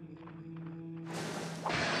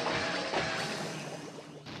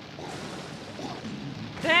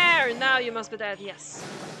 Here, now you must be dead, yes.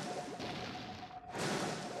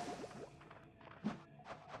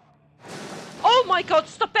 Oh my god,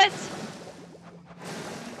 stop it!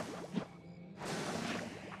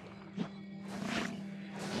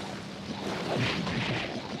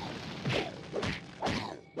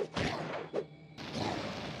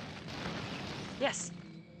 Yes.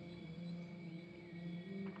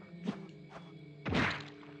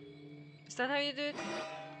 Is that how you do it?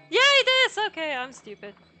 Yeah, it is! Okay, I'm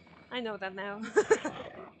stupid. I know that now.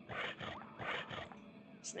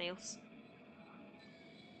 Snails.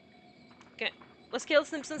 Okay, let's kill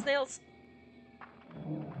Snips and Snails.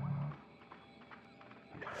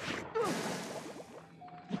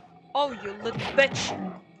 Oh, you little bitch!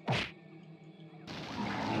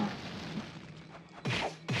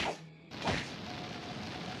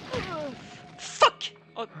 Fuck!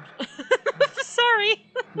 Oh, sorry.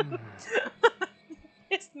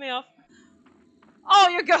 Pissed me off. Oh,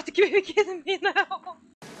 you got to be kidding me now!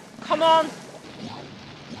 Come on!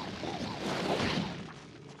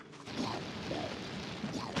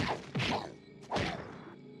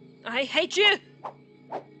 I hate you!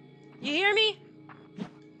 You hear me?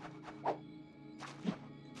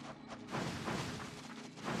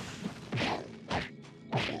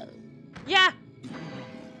 Yeah!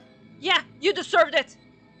 Yeah, you deserved it!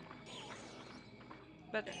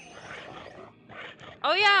 But...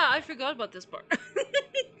 oh yeah, I forgot about this part.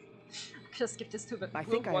 Just skip this too, but I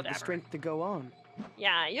think I have the whatever. strength to go on.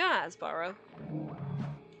 Yeah, yeah, Spyro.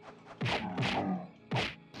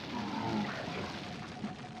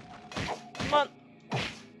 Come on.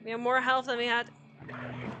 We have more health than we had.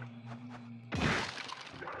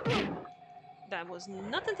 That was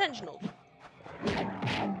not intentional.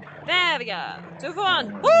 There we go. 2 for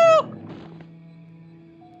 1. Woo!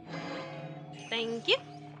 Thank you.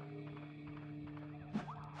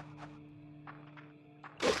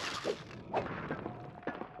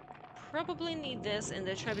 Probably need this in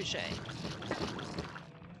the trebuchet.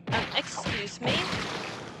 Excuse me.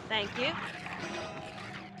 Thank you.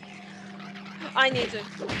 I need to.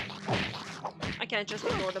 I can't just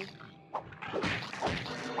ignore them.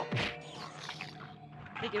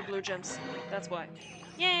 They give blue gems. That's why.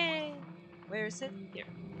 Yay! Where is it? Here.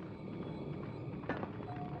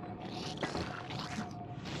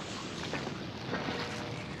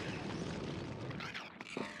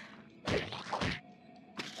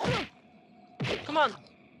 Come on!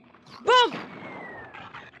 Boom!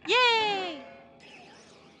 Yay!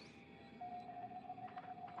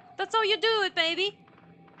 That's how you do it, baby!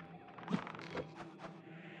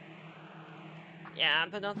 Yeah,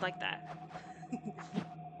 but not like that.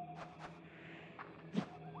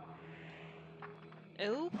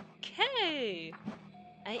 Okay!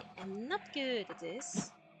 I am not good at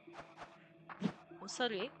this. I'm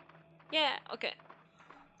sorry. Yeah, okay.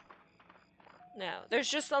 Now, there's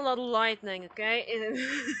just a lot of lightning, okay?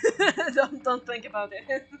 Don't think about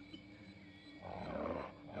it.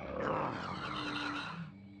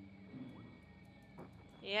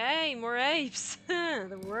 Yay, more apes!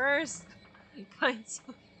 The worst kinds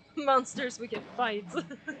of monsters we can fight.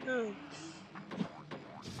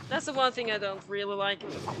 That's the one thing I don't really like in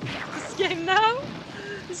this game now.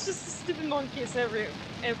 It's just stupid monkeys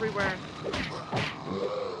everywhere.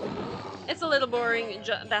 It's a little boring,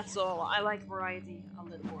 that's all. I like variety a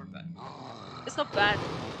little more, but it's not bad,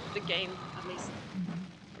 the game, at least.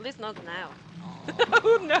 At least not now.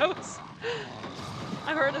 Who knows?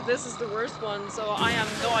 I've heard that this is the worst one, so I have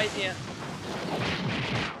no idea.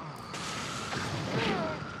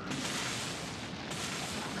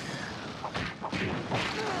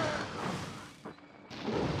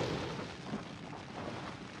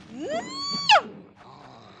 No!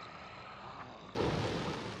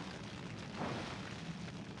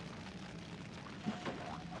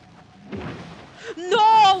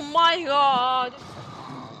 No, my god!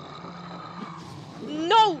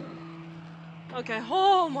 No! Okay,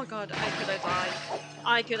 oh my god, I could have died.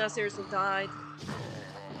 I could have seriously died.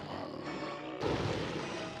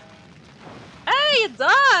 Hey, you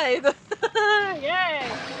died! Yay!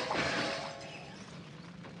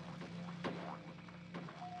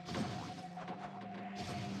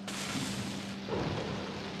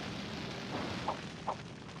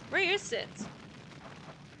 Where is it?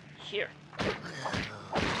 Here.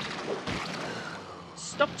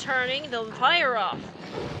 Stop turning the fire off.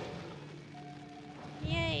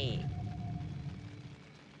 Yay.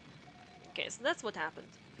 Okay, so that's what happened.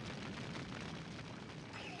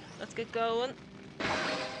 Let's get going.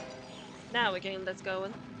 Now we can let's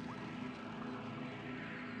going.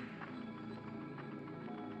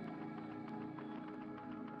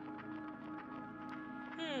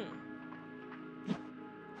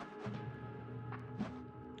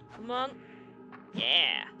 Come on.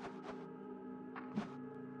 Yeah.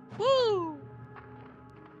 Woo!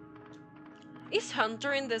 Is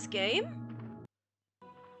Hunter in this game?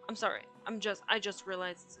 I'm sorry. I just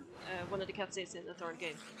realized one of the cutscenes in the third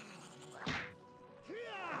game.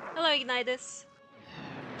 Hello, Ignitus.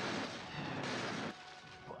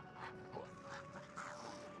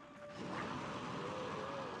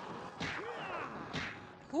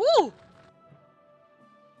 Woo!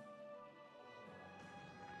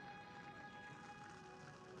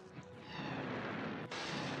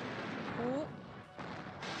 Ooh.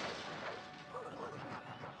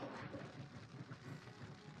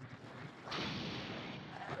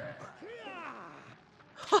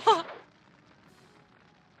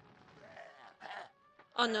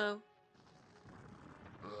 Oh no.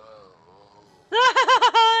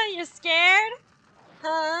 You're scared?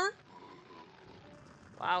 Huh?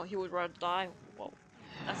 Wow, he would rather die. Whoa.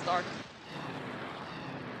 That's dark.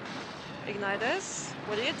 Ignitus,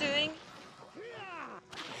 what are you doing?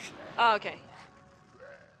 Oh, okay.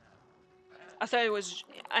 I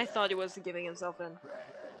thought he was giving himself in.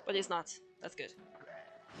 But he's not. That's good.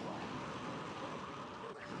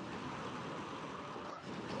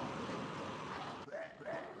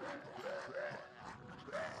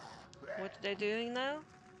 What are they doing now?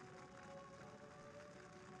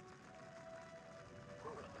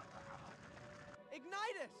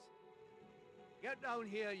 Ignitus! Get down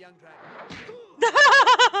here, young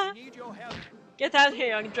dragon. We need your help. Get out here,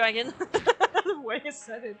 young dragon. The way he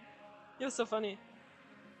said it. You're so funny.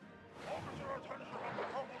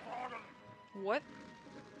 What?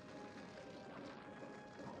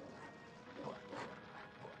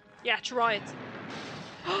 Yeah, try it.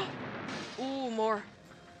 Ooh, more.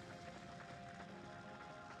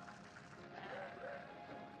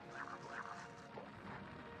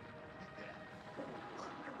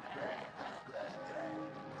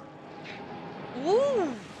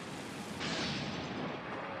 Ooh!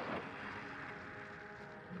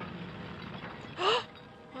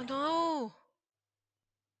 Oh no!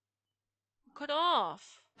 Cut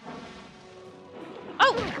off.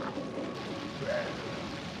 Oh!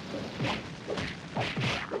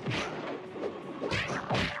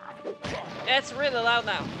 It's really loud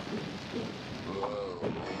now.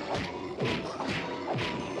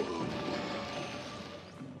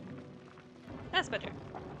 That's better.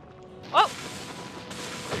 Oh!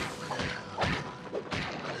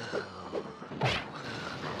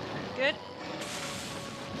 Good.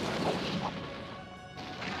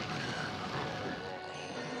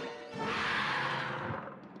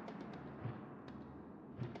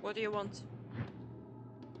 What do you want?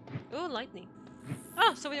 Ooh, lightning.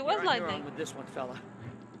 Oh, so it was You're lightning. on with this one, fella.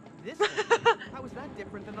 This one? How is that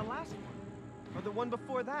different than the last one? Or the one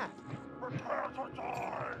before that? Prepare to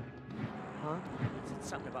die! Huh? It said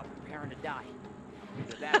something about preparing to die.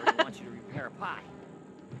 Either that or he wants you to repair a pie.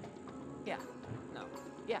 Yeah. No.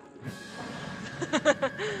 Yeah.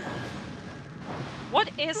 What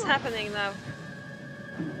is happening now?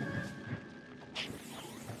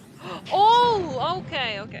 Oh,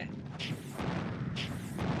 okay, okay.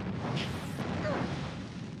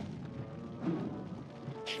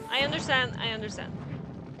 I understand, I understand.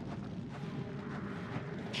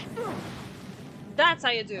 That's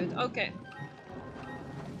how you do it, okay.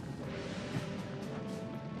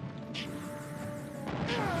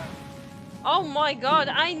 Oh my god,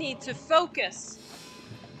 I need to focus.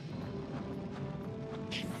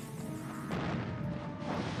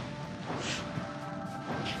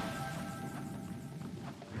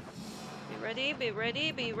 Be ready, be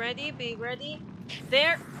ready, be ready, be ready.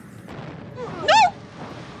 There. No!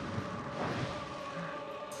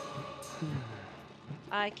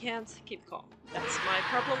 I can't keep calm. That's my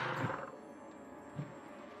problem.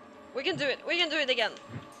 We can do it. We can do it again.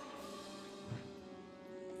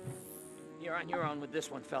 You're on your own with this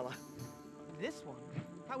one, fella. This one?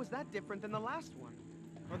 How is that different than the last one?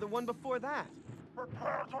 Or the one before that?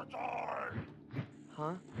 Prepare to die!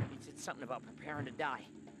 Huh? He said something about preparing to die.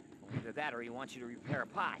 Well, either that or he wants you to repair a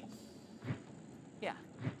pie. Yeah.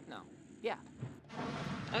 No. Yeah.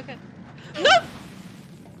 Okay. No!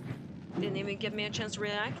 Didn't even give me a chance to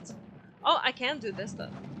react. Oh, I can do this though.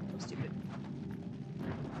 I'm stupid.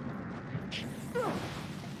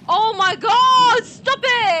 Oh my god! Stop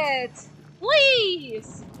it!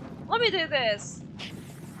 Please! Let me do this.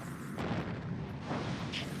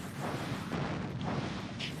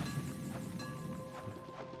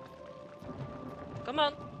 Come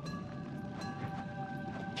on.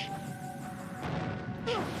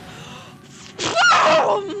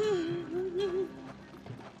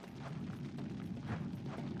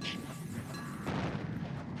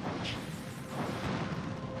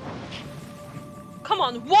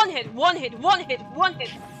 Come on, one hit, one hit, one hit, one hit.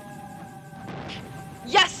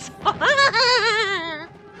 Yes!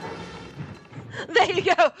 There you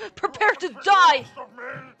go! Prepare to die!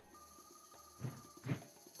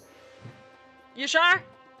 You sure?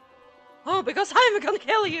 Oh, because I'm gonna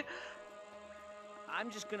kill you! I'm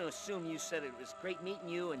just gonna assume you said it was great meeting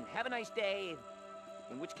you and have a nice day,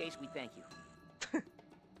 in which case we thank you.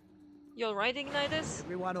 You alright, Ignitus?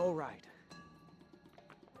 Everyone all right?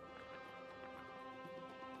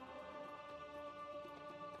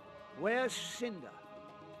 Where's Cinder?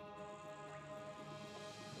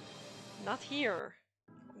 Not here,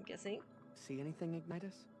 I'm guessing. See anything,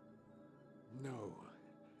 Ignitus? No.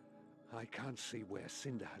 I can't see where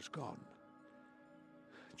Cinder has gone.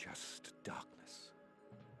 Just darkness.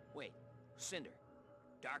 Wait, Cinder,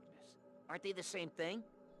 darkness. Aren't they the same thing?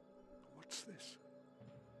 What's this?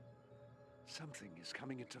 Something is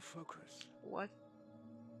coming into focus. What?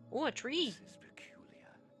 Oh, a tree! This is peculiar.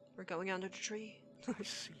 We're going under the tree. I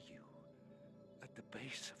see you at the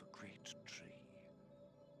base of a great tree,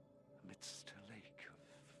 amidst a lake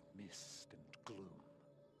of mist and gloom.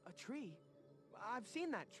 A tree? I've seen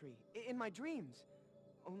that tree, in my dreams.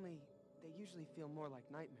 Only, they usually feel more like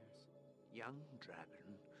nightmares. Young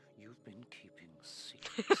dragon, you've been keeping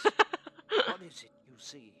secrets. What is it you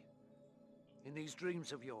see in these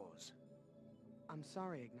dreams of yours? I'm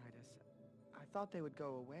sorry, Ignitus. I thought they would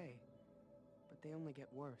go away, but they only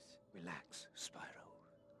get worse. Relax, Spyro.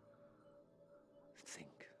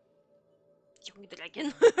 Think. Young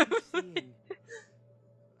dragon. I'm seeing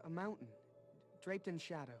a mountain, draped in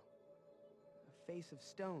shadow. A face of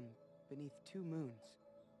stone beneath 2 moons.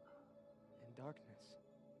 And darkness.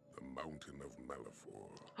 The Mountain of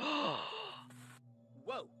Malefor.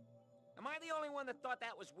 Whoa! Am I the only one that thought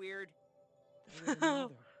that was weird? There was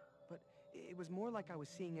another, but it was more like I was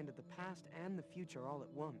seeing into the past and the future all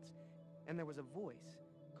at once. And there was a voice,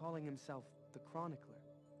 calling himself the Chronicler.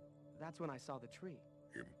 That's when I saw the tree.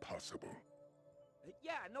 Impossible.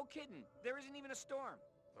 Yeah, no kidding. There isn't even a storm.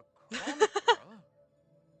 The Chronicler?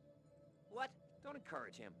 What? Don't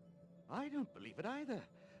encourage him. I don't believe it either.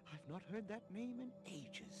 I've not heard that name in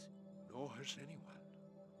ages. Nor has anyone.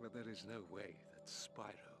 Well, there is no way that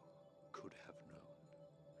Spyro could have known.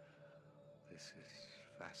 This is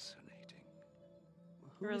fascinating.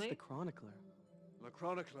 Who Really? is the Chronicler? The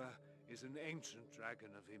Chronicler is an ancient dragon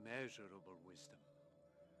of immeasurable wisdom.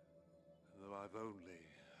 Though I've only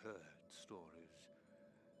heard stories.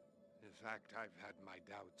 In fact, I've had my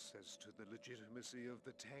doubts as to the legitimacy of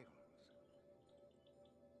the tales.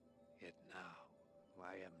 Yet now,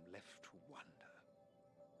 I am left to wonder.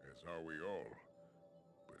 As are we all.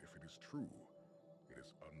 But if it is true, it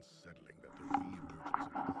is unsettling that the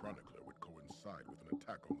re-emergence of the Chronicler would coincide with an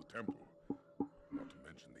attack on the temple. Not to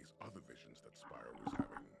mention these other visions that Spyro was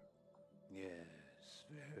having. Yes,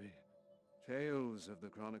 very. Tales of the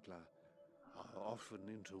Chronicler are often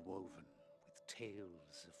interwoven with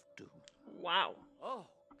tales of doom. Wow. Oh,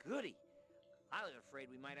 goody. I was afraid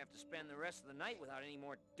we might have to spend the rest of the night without any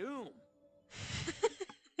more doom.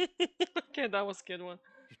 Okay, that was a good one.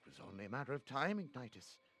 It was only a matter of time,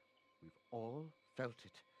 Ignitus. We've all felt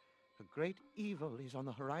it. A great evil is on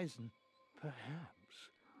the horizon. Perhaps.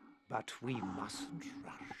 But we mustn't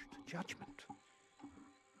rush to judgment.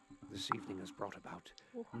 This evening has brought about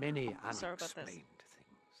many Sorry about this. unexplained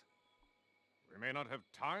things. We may not have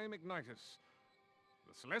time, Ignitus.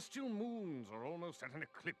 The celestial moons are almost at an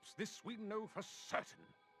eclipse. This we know for certain.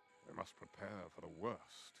 We must prepare for the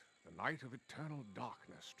worst. The night of eternal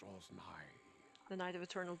darkness draws nigh. The Night of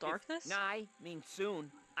Eternal Darkness? If nigh means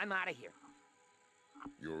soon. I'm out of here.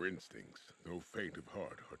 Your instincts, though faint of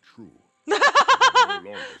heart, are true. You are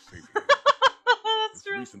no longer safe here. That's This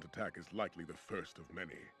true. recent attack is likely the first of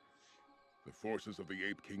many. The forces of the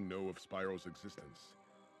Ape King know of Spyro's existence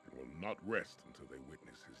and will not rest until they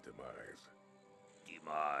witness his demise.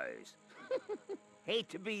 Demise. Hate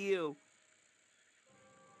to be you.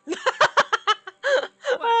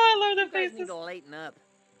 Oh, I love the You guys need faces. to lighten up.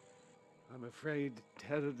 I'm afraid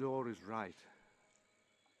Terrador is right.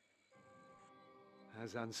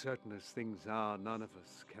 As uncertain as things are, none of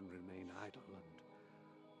us can remain idle and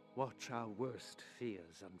watch our worst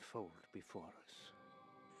fears unfold before us.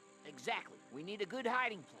 Exactly. We need a good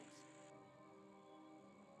hiding place.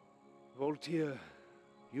 Voltaire,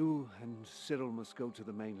 you and Cyril must go to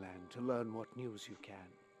the mainland to learn what news you can.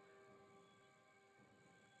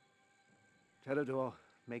 Terrador,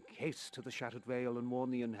 make haste to the Shattered Vale and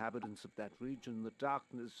warn the inhabitants of that region that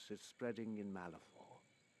darkness is spreading in Malefor.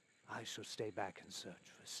 I shall stay back and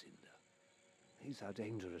search for Cinder. These are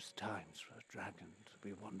dangerous times for a dragon to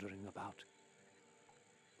be wandering about.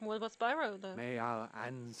 What about Spyro, though? May our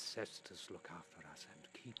ancestors look after us and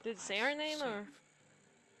keep Did it us say her name, safe or?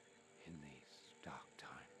 in these dark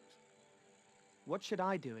times. What should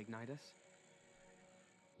I do, Ignitus?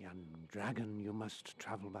 Young dragon, you must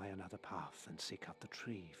travel by another path and seek out the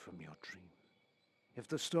tree from your dream. If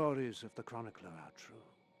the stories of the chronicler are true,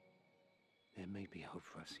 there may be hope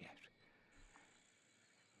for us yet.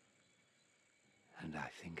 And I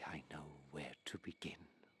think I know where to begin.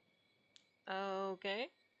 Okay.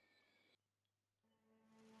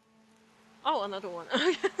 Oh, another one.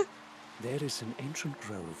 There is an ancient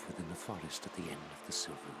grove within the forest at the end of the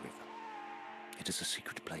Silver River. It is a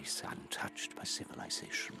secret place untouched by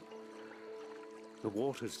civilization. The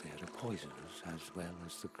waters there are poisonous, as well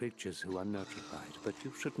as the creatures who are nurtured by it, but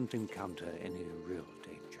you shouldn't encounter any real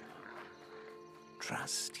danger.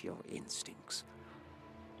 Trust your instincts.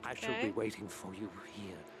 I shall be waiting for you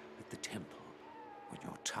here at the temple when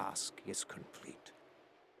your task is complete.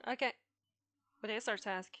 Okay. What is our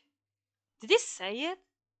task? Did he say it?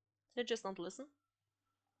 Did I just not listen?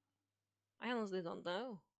 I honestly don't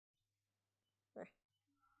know. Okay.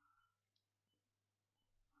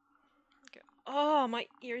 Oh, my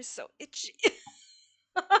ear is so itchy.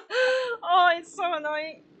 Oh, it's so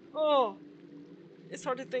annoying. Oh, it's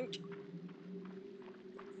hard to think.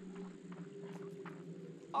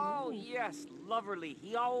 Oh, yes, Loverly.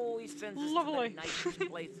 He always sends us to Lovely. the nicest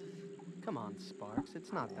places. Come on, Sparks,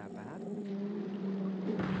 it's not that bad.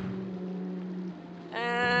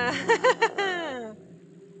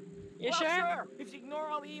 You Well, sure? sure, if you ignore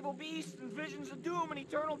all the evil beasts and visions of doom and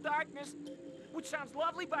eternal darkness, which sounds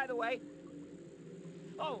lovely, by the way.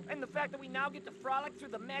 Oh, and the fact that we now get to frolic through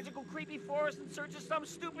the magical, creepy forest in search of some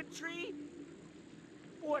stupid tree?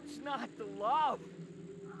 What's not to love?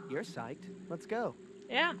 You're psyched. Let's go.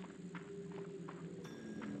 Yeah.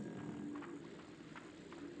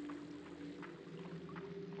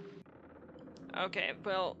 Okay,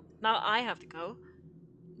 well, now I have to go.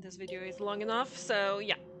 This video is long enough, so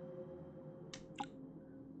yeah.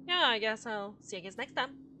 Yeah, I guess I'll see you guys next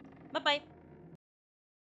time. Bye-bye.